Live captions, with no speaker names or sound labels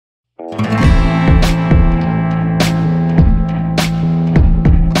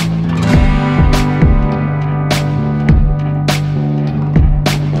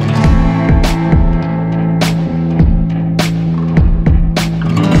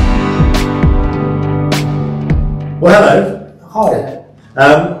Well, hello.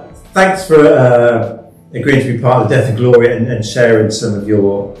 Hi. Thanks for agreeing to be part of the Death and Glory and sharing some of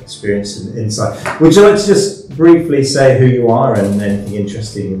your experience and insight. Would you like to just briefly say who you are and anything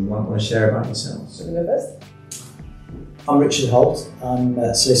interesting you want to share about yourselves? I'm Richard Holt. I'm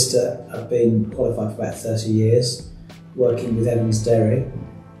a solicitor. I've been qualified for about 30 years, working with Evans Derry.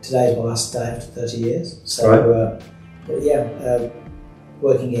 Today's my last day after 30 years. So,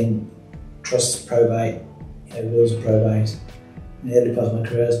 working in trusts, probate, wills of probate. In the early part of my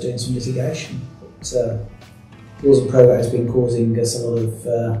career, I was doing some litigation. But, wills and probate has been causing us a lot of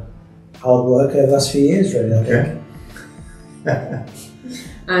hard work over the last few years, really, I think.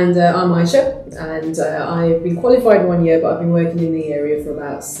 And I'm Ayesha, and I've been qualified 1 year, but I've been working in the area for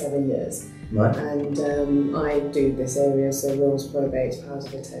about 7 years. Right. And I do this area, so wills, probate, powers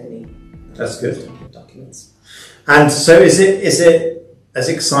of attorney. That's good. Documents. And so is it as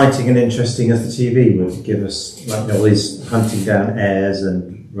exciting and interesting as the TV would give us, like all these hunting down heirs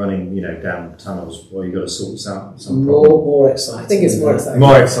and running, down tunnels where you've got to sort out some problem? More exciting. I think it's more exciting.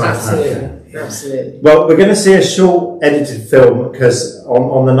 More exciting. Absolutely. Absolutely. Well, we're going to see a short edited film because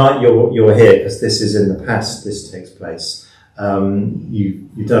on the night you're here, because this is in the past, this takes place.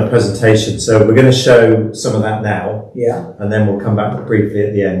 You've done a presentation, so we're going to show some of that now. Yeah. And then we'll come back briefly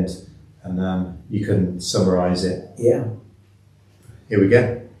at the end, and you can summarise it. Yeah. Here we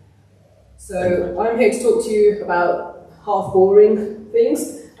go. So I'm here to talk to you about half boring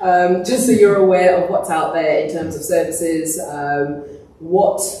things, just so you're aware of what's out there in terms of services,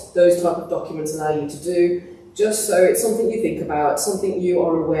 what those type of documents allow you to do, just so it's something you think about, something you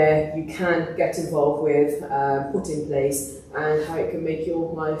are aware you can get involved with, put in place, and how it can make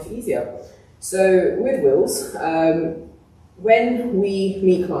your life easier. So with wills, when we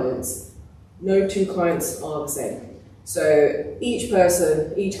meet clients, no two clients are the same. So each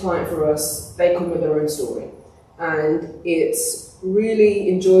person, each client for us, they come with their own story. And it's really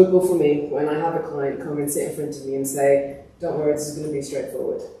enjoyable for me when I have a client come and sit in front of me and say, don't worry, this is going to be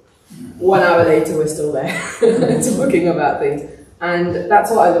straightforward. 1 hour later, we're still there talking about things. And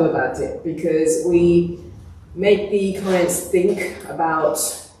that's what I love about it, because we make the clients think about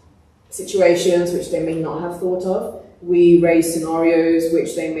situations which they may not have thought of. We raise scenarios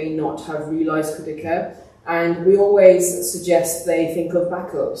which they may not have realised could occur. And we always suggest they think of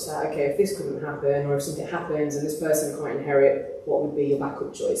backups. That, okay, if this couldn't happen, or if something happens and this person can't inherit, what would be your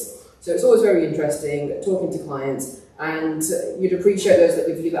backup choice? So it's always very interesting talking to clients, and you'd appreciate those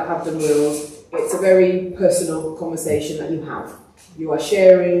of you that have done wills. It's a very personal conversation that you have. You are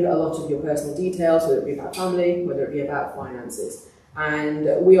sharing a lot of your personal details, whether it be about family, whether it be about finances.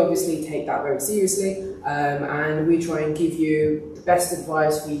 And we obviously take that very seriously, and we try and give you the best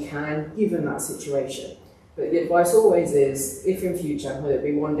advice we can given that situation. But the advice always is, if in future, whether it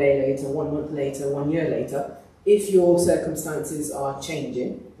be 1 day later, 1 month later, 1 year later, if your circumstances are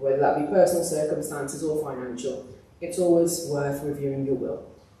changing, whether that be personal circumstances or financial, it's always worth reviewing your will,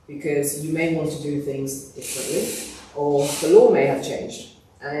 because you may want to do things differently, or the law may have changed,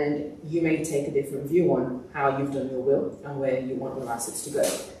 and you may take a different view on how you've done your will and where you want your assets to go.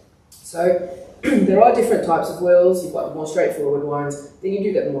 So there are different types of wills. You've got the more straightforward ones, then you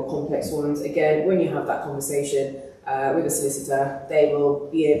do get the more complex ones. Again, when you have that conversation with a solicitor, they will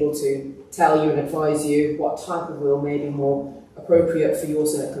be able to tell you and advise you what type of will may be more appropriate for your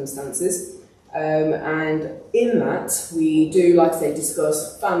circumstances. And in that, we do, like I say,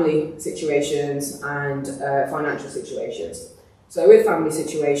 discuss family situations and financial situations. So with family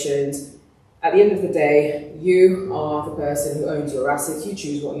situations, at the end of the day, you are the person who owns your assets. You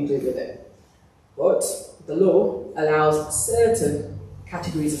choose what you do with it. But the law allows certain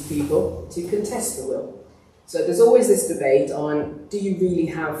categories of people to contest the will. So there's always this debate on, do you really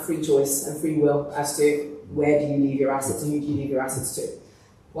have free choice and free will as to where do you leave your assets and who do you leave your assets to?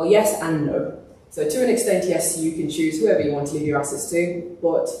 Well, yes and no. So to an extent, yes, you can choose whoever you want to leave your assets to,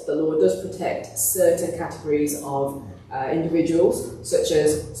 but the law does protect certain categories of individuals, such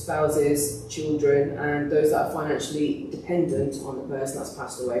as spouses, children, and those that are financially dependent on the person that's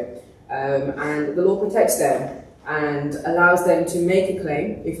passed away. And the law protects them and allows them to make a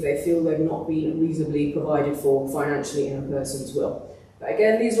claim if they feel they've not been reasonably provided for financially in a person's will. But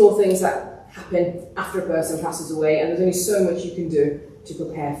again, these are all things that happen after a person passes away, and there's only so much you can do to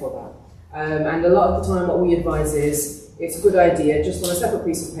prepare for that. And a lot of the time what we advise is, it's a good idea, just on a separate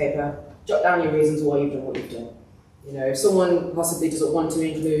piece of paper, jot down your reasons why you've done what you've done. If someone possibly doesn't want to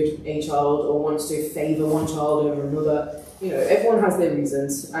include a child or wants to favour one child over another, everyone has their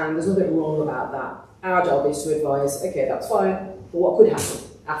reasons, and there's nothing wrong about that. Our job is to advise, okay, that's fine, but what could happen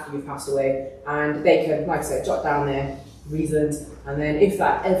after you've passed away? And they can, like I said, jot down their reasons, and then if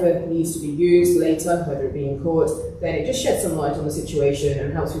that ever needs to be used later, whether it be in court, then it just sheds some light on the situation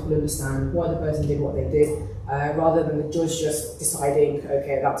and helps people understand why the person did what they did, rather than the judge just deciding,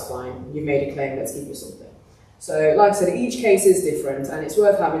 okay, that's fine, you made a claim, let's give you something. So, like I said, each case is different, and it's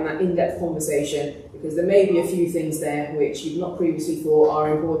worth having that in-depth conversation, because there may be a few things there which you've not previously thought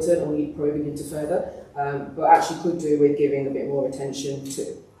are important or need probing into further, but actually could do with giving a bit more attention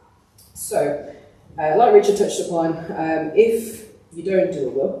to. So, like Richard touched upon, if you don't do a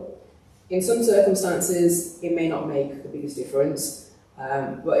will, in some circumstances it may not make the biggest difference,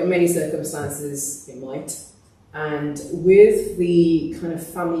 but in many circumstances it might. And with the kind of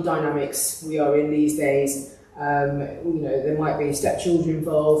family dynamics we are in these days, you know, there might be stepchildren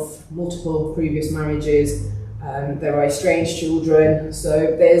involved, multiple previous marriages, there are estranged children, so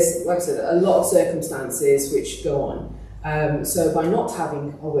there's, like I said, a lot of circumstances which go on. So by not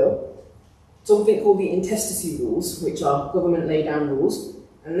having a will, something called the intestacy rules, which are government laid down rules,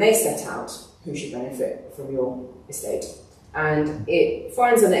 and they set out who should benefit from your estate. And it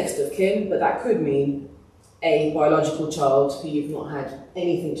finds the next of kin, but that could mean a biological child who you've not had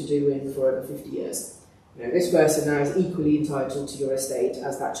anything to do with for over 50 years. You know, this person now is equally entitled to your estate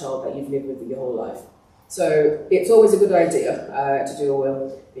as that child that you've lived with your whole life. So it's always a good idea to do a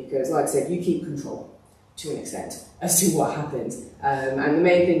will, because, like I said, you keep control to an extent as to what happens. And the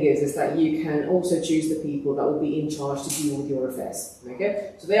main thing is that you can also choose the people that will be in charge to deal with your affairs.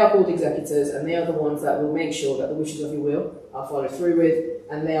 Okay? So they are called executors, and they are the ones that will make sure that the wishes of your will are followed through with,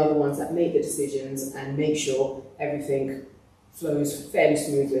 and they are the ones that make the decisions and make sure everything flows fairly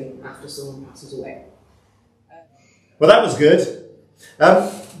smoothly after someone passes away. Well, that was good.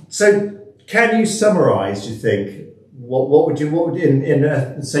 So, can you summarise, do you think, what would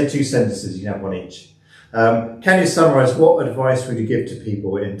in say 2 sentences, you can have one each. Can you summarise what advice would you give to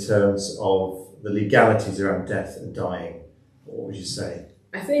people in terms of the legalities around death and dying? What would you say?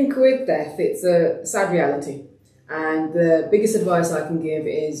 I think with death, it's a sad reality. And the biggest advice I can give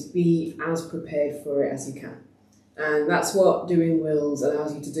is be as prepared for it as you can. And that's what doing wills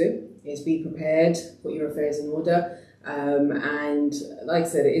allows you to do, is be prepared, put your affairs in order. And like I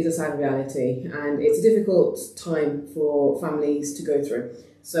said, it is a sad reality, and it's a difficult time for families to go through.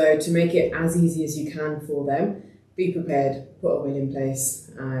 So to make it as easy as you can for them, be prepared, put a will in place,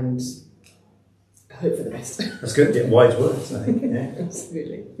 and hope for the best. That's good. Yeah, wise words, I think. Yeah.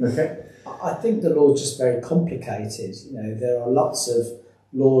 Absolutely. Okay. I think the law is just very complicated. You know, there are lots of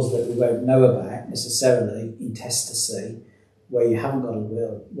laws that we won't know about necessarily, intestacy, where you haven't got a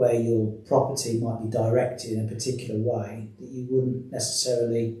will, where your property might be directed in a particular way that you wouldn't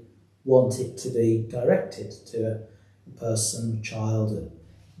necessarily want it to be directed to a person, a child, a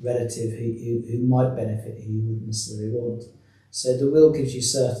relative who might benefit, who you wouldn't necessarily want. So the will gives you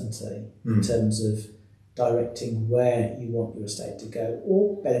certainty in terms of directing where you want your estate to go,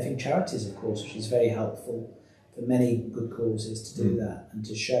 or benefiting charities, of course, which is very helpful for many good causes to do that and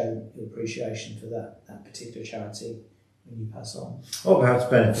to show your appreciation for that particular charity when you pass on. Or perhaps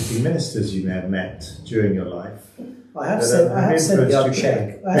benefiting ministers you may have met during your life. I have sent the odd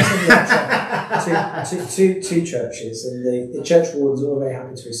check. I have sent the odd check to two churches, and the church wardens are all very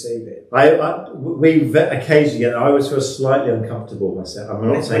happy to receive it. We occasionally get. I always feel slightly uncomfortable myself. I'm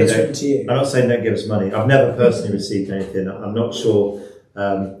not saying don't give us money. I've never personally received anything. I'm not sure.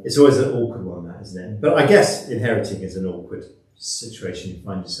 It's always an awkward one, that, isn't it? But I guess inheriting is an awkward situation you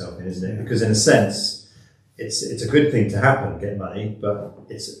find yourself in, isn't it? Because in a sense, it's a good thing to happen, get money, but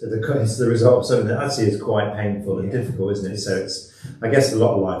it's the result of something that actually is quite painful and difficult, isn't it? So I guess a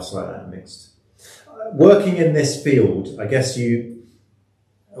lot of lives like that are mixed. Working in this field, I guess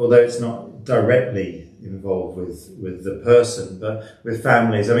although it's not directly involved with the person, but with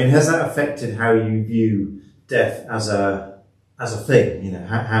families, I mean, has that affected how you view death as a thing? You know,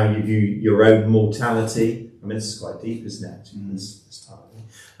 how you view your own mortality? I mean, this is quite deep, isn't it? This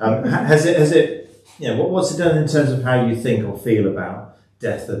time. Has it? Yeah, what's it done in terms of how you think or feel about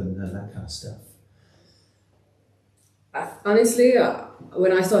death and that kind of stuff? Honestly,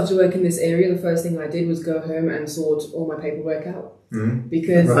 when I started to work in this area, the first thing I did was go home and sort all my paperwork out.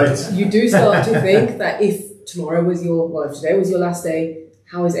 Because you do start to think that if today was your last day,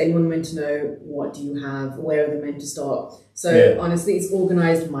 how is anyone meant to know what do you have, where are they meant to start? So honestly, it's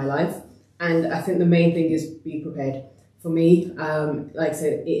organised my life, and I think the main thing is be prepared. For me, like I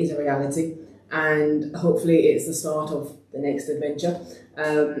said, it is a reality. And hopefully it's the start of the next adventure.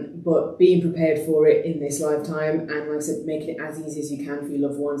 But being prepared for it in this lifetime, and like I said, making it as easy as you can for your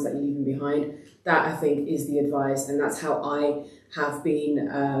loved ones that you're leaving behind, that I think is the advice, and that's how I have been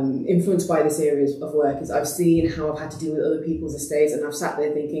influenced by this area of work. Is I've seen how I've had to deal with other people's estates, and I've sat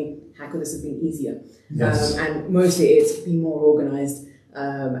there thinking, how could this have been easier? Yes. And mostly it's be more organised,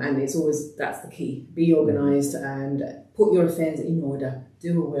 and it's always, that's the key. Be organised and put your affairs in order.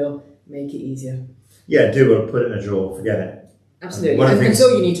 Do a will, make it easier. Yeah, do it, put it in a drawer, forget it. Absolutely. And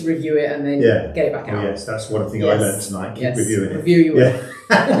so you need to review it and then get it back out. Yes, that's one thing I learned tonight. Keep reviewing it. Review your will.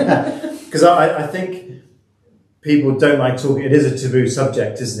 Because I think people don't like talking. It is a taboo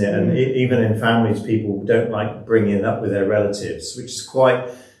subject, isn't it? And even in families, people don't like bringing it up with their relatives, which is quite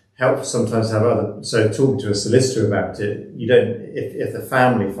helpful sometimes to have other. So talking to a solicitor about it, you don't. If the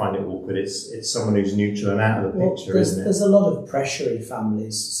family find it awkward, it's someone who's neutral and out of the picture, isn't it? There's a lot of pressure in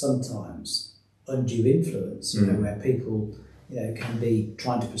families sometimes, undue influence, you know, where people, you know, can be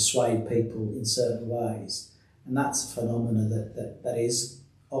trying to persuade people in certain ways, and that's a phenomenon that is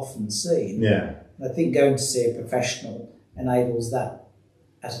often seen. Yeah. I think going to see a professional enables that,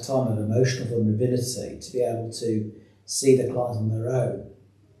 at a time of emotional vulnerability, to be able to see the client on their own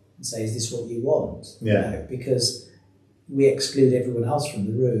and say, is this what you want? Yeah. You know, because we exclude everyone else from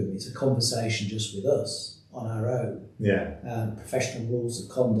the room. It's a conversation just with us on our own. Yeah. Professional rules of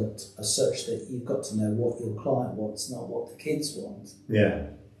conduct are such that you've got to know what your client wants, not what the kids want. Yeah.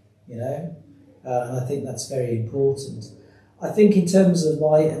 You know? And I think that's very important. I think in terms of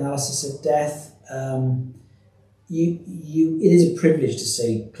my analysis of death, it is a privilege to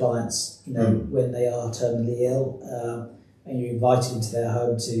see clients, you know, when they are terminally ill, and you're invited into their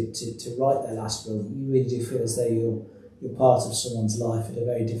home to write their last will. You really do feel as though you're part of someone's life at a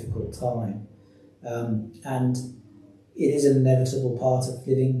very difficult time, and it is an inevitable part of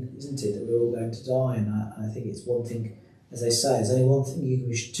living, isn't it? That we're all going to die, and I think it's one thing, as they say, there's only one thing you can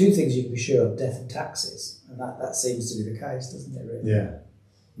be, two things you can be sure of: death and taxes, and that seems to be the case, doesn't it? Really? Yeah.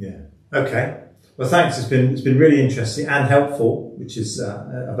 Yeah. Okay. Well, thanks. It's been really interesting and helpful, which is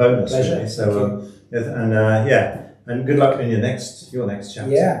a bonus. Pleasure. Really. So, and good luck in your next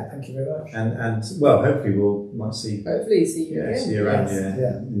chapter. Yeah, thank you very much. And well, hopefully might see. Hopefully see you again. See you around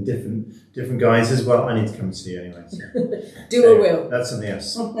in different guises. Well, I need to come and see you anyway. So. Do a will. That's something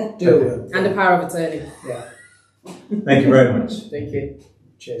else. Do a will. And a power of attorney. Yeah. Thank you very much. Thank you.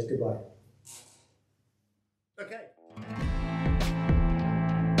 Cheers. Goodbye. Okay.